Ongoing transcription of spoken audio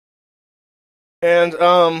And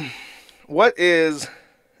what is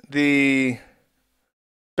the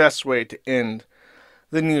best way to end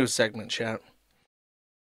the news segment, chat?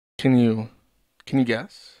 Can you can you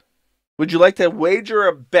guess? Would you like to wager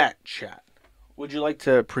a bet, chat? Would you like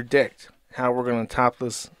to predict how we're going to top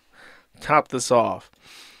this off?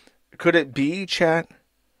 Could it be, chat?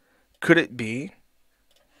 Could it be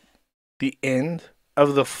the end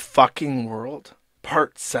of the fucking world?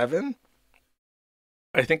 Part 7?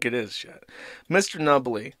 I think it is, chat.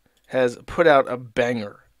 MrNubly has put out a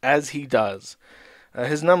banger, as he does.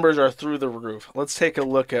 His numbers are through the roof. Let's take a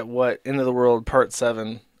look at what End of the World Part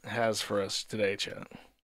 7 has for us today, chat.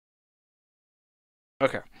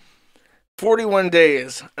 Okay. 41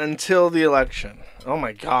 days until the election. Oh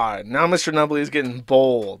my god. Now MrNubly is getting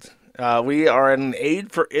bold. We are at an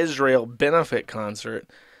Aid for Israel benefit concert.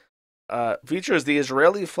 Features the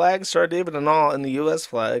Israeli flag, Star David and all, and the U.S.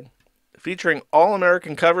 flag. Featuring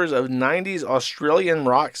all-American covers of 90s Australian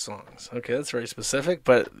rock songs. Okay, that's very specific,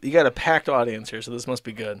 but you got a packed audience here, so this must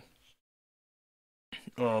be good.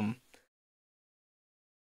 Now,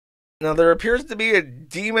 there appears to be a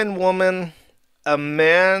demon woman, a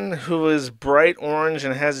man who is bright orange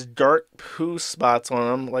and has dark poo spots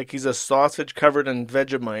on him, like he's a sausage covered in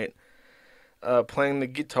Vegemite, playing the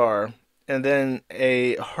guitar, and then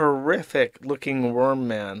a horrific-looking worm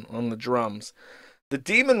man on the drums. The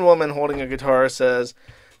demon woman holding a guitar says,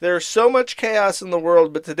 "There's so much chaos in the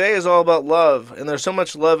world, but today is all about love, and there's so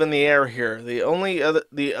much love in the air here. The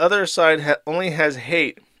other side only has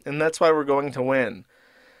hate, and that's why we're going to win."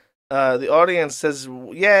 The audience says,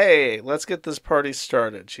 "Yay, let's get this party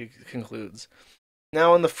started," she concludes.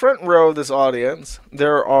 Now, in the front row of this audience,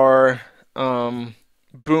 there are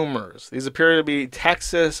boomers. These appear to be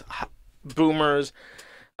Texas boomers.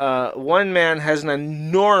 One man has an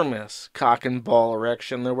enormous cock and ball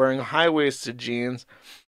erection. They're wearing high-waisted jeans,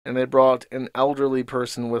 and they brought an elderly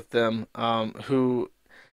person with them who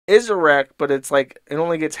is erect, but it's like it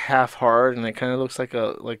only gets half hard, and it kind of looks like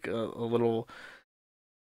a little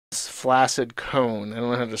flaccid cone. I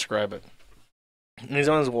don't know how to describe it. And he's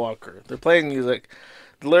on his walker. They're playing music.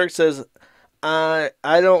 The lyric says, I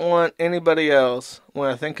don't want anybody else. When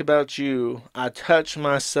I think about you, I touch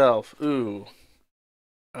myself. Ooh.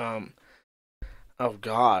 Oh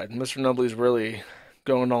god, MrNubly's really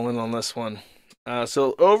going all in on this one.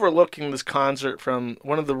 So overlooking this concert from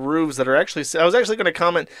one of the roofs that are actually, I was actually going to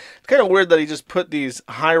comment, it's kind of weird that he just put these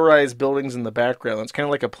high-rise buildings in the background. It's kind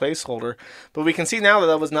of like a placeholder. But we can see now that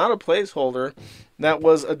that was not a placeholder. That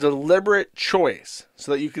was a deliberate choice.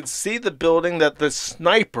 So that you could see the building that the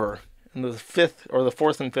sniper in the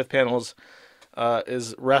fourth and fifth panels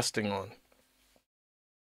is resting on.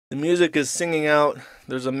 The music is singing out.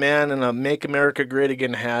 There's a man in a Make America Great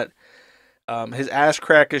Again hat. His ass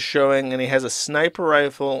crack is showing, and he has a sniper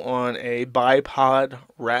rifle on a bipod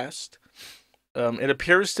rest. It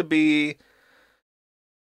appears to be,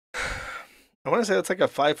 I want to say it's like a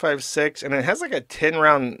 5.56, and it has like a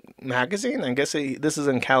 10-round magazine. I guess this is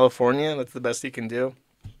in California. That's the best he can do.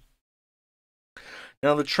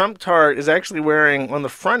 Now, the Trump tart is actually wearing, on the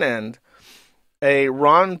front end, a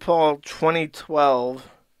Ron Paul 2012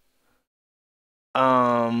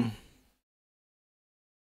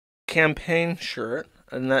 campaign shirt,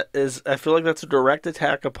 and that is, I feel like that's a direct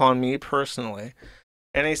attack upon me personally.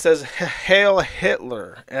 And he says "Hail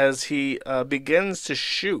Hitler" as he begins to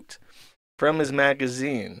shoot from his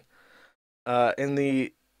magazine. In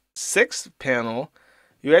the sixth panel,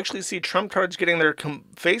 you actually see Trump tards getting their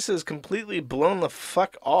faces completely blown the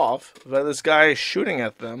fuck off by this guy shooting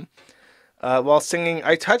at them, while singing,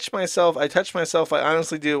 "I touch myself, I touch myself, I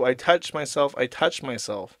honestly do, I touch myself, I touch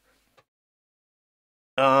myself."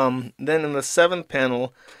 Then in the seventh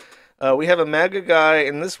panel, we have a MAGA guy,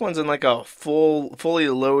 and this one's in like a fully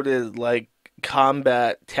loaded, like,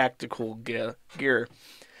 combat tactical gear.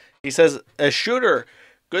 He says, "A shooter,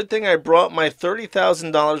 good thing I brought my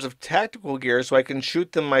 $30,000 of tactical gear so I can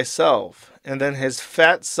shoot them myself." And then his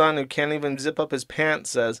fat son, who can't even zip up his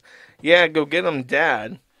pants, says, "Yeah, go get him,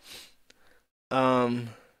 Dad." Now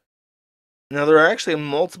there are actually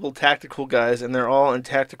multiple tactical guys, and they're all in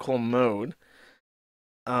tactical mode.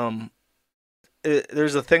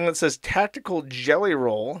 There's a thing that says "tactical jelly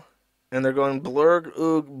roll," and they're going blurg,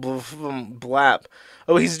 oog, blap.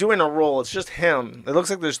 Oh, he's doing a roll. It's just him. It looks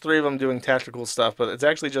like there's three of them doing tactical stuff, but it's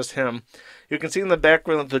actually just him. You can see in the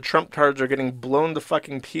background that the Trump tards are getting blown to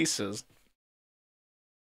fucking pieces.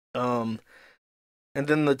 And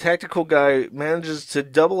then the tactical guy manages to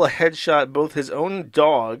double a headshot both his own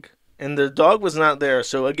dog, and the dog was not there.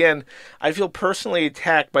 So again, I feel personally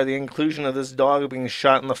attacked by the inclusion of this dog being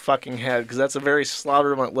shot in the fucking head, because that's a very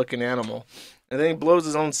slaughter-looking animal. And then he blows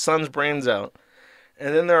his own son's brains out.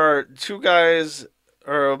 And then there are two guys,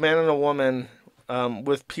 or a man and a woman,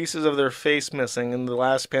 with pieces of their face missing in the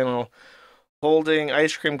last panel, holding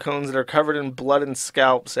ice cream cones that are covered in blood and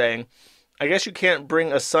scalp, saying, I guess you can't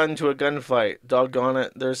bring a son to a gunfight. Doggone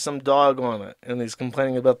it. There's some dog on it. And he's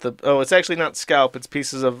complaining about the... Oh, it's actually not scalp. It's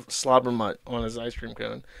pieces of slobber mutt on his ice cream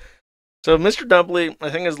cone. So MrNubly, I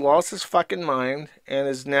think, has lost his fucking mind and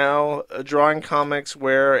is now drawing comics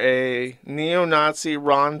where a neo-Nazi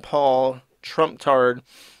Ron Paul Trump-tard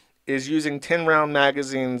is using 10-round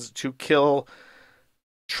magazines to kill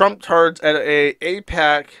Trump-tards at a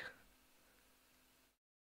APAC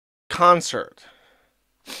concert.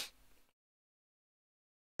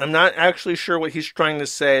 I'm not actually sure what he's trying to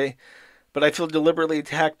say, but I feel deliberately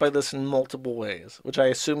attacked by this in multiple ways, which I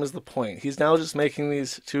assume is the point. He's now just making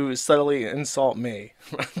these to subtly insult me,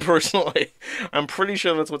 personally. I'm pretty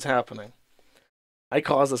sure that's what's happening. I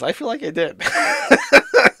caused this. I feel like I did.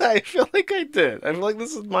 I feel like I did. I feel like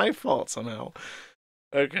this is my fault somehow.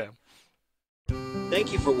 Okay.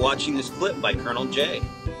 Thank you for watching this clip by Colonel J.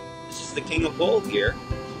 This is the King of Bold here.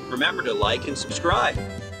 Remember to like and subscribe.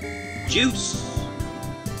 Juice!